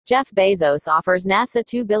Jeff Bezos offers NASA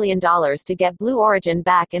 $2 billion to get Blue Origin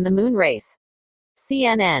back in the moon race.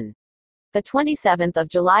 CNN. The 27th of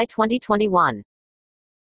July 2021.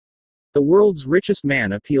 The world's richest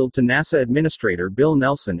man appealed to NASA Administrator Bill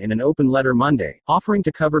Nelson in an open letter Monday, offering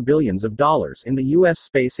to cover billions of dollars in the U.S.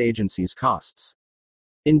 space agency's costs.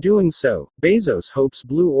 In doing so, Bezos hopes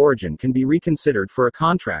Blue Origin can be reconsidered for a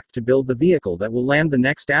contract to build the vehicle that will land the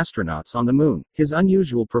next astronauts on the moon. His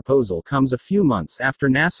unusual proposal comes a few months after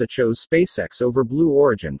NASA chose SpaceX over Blue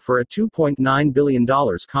Origin for a $2.9 billion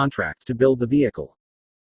contract to build the vehicle.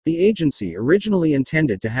 The agency originally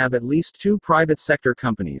intended to have at least two private sector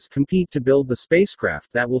companies compete to build the spacecraft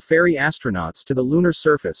that will ferry astronauts to the lunar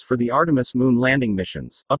surface for the Artemis moon landing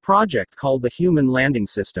missions, a project called the Human Landing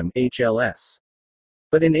System (HLS).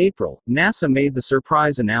 But in April, NASA made the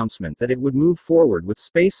surprise announcement that it would move forward with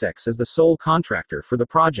SpaceX as the sole contractor for the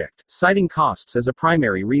project, citing costs as a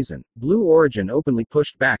primary reason. Blue Origin openly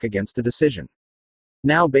pushed back against the decision.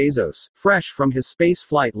 Now Bezos, fresh from his space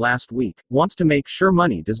flight last week, wants to make sure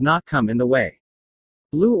money does not come in the way.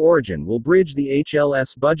 Blue Origin will bridge the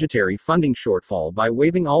HLS budgetary funding shortfall by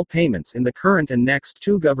waiving all payments in the current and next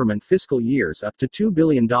two government fiscal years up to $2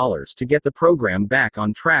 billion to get the program back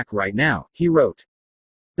on track right now, he wrote.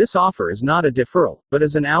 This offer is not a deferral, but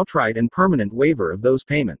is an outright and permanent waiver of those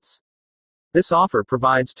payments. This offer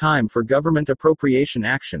provides time for government appropriation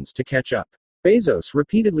actions to catch up. Bezos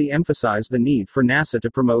repeatedly emphasized the need for NASA to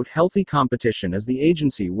promote healthy competition as the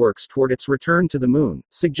agency works toward its return to the moon,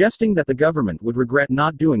 suggesting that the government would regret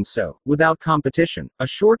not doing so. Without competition, a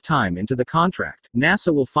short time into the contract,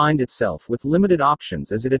 NASA will find itself with limited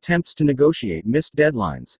options as it attempts to negotiate missed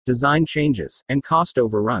deadlines, design changes, and cost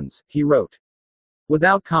overruns, he wrote.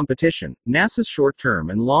 Without competition, NASA's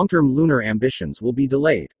short-term and long-term lunar ambitions will be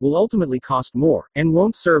delayed, will ultimately cost more, and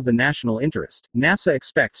won't serve the national interest. NASA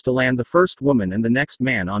expects to land the first woman and the next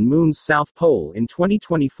man on Moon's South Pole in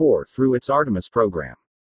 2024 through its Artemis program.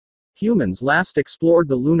 Humans last explored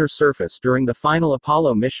the lunar surface during the final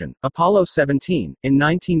Apollo mission, Apollo 17, in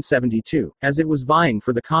 1972. As it was vying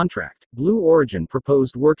for the contract, Blue Origin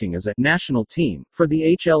proposed working as a national team for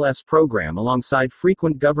the HLS program alongside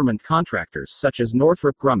frequent government contractors such as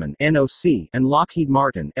Northrop Grumman (NOC) and Lockheed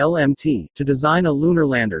Martin (LMT) to design a lunar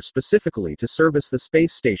lander specifically to service the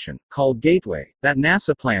space station, called Gateway, that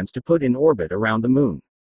NASA plans to put in orbit around the moon.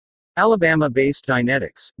 Alabama-based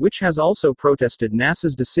Dynetics, which has also protested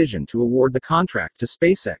NASA's decision to award the contract to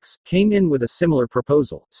SpaceX, came in with a similar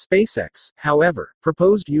proposal. SpaceX, however,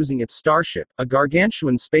 proposed using its Starship, a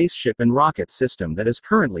gargantuan spaceship and rocket system that is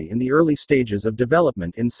currently in the early stages of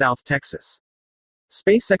development in South Texas.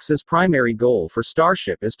 SpaceX's primary goal for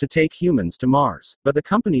Starship is to take humans to Mars, but the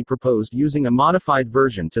company proposed using a modified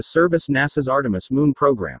version to service NASA's Artemis moon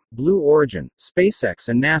program. Blue Origin, SpaceX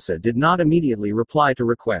and NASA did not immediately reply to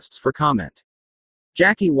requests for comment.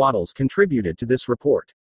 Jackie Wattles contributed to this report.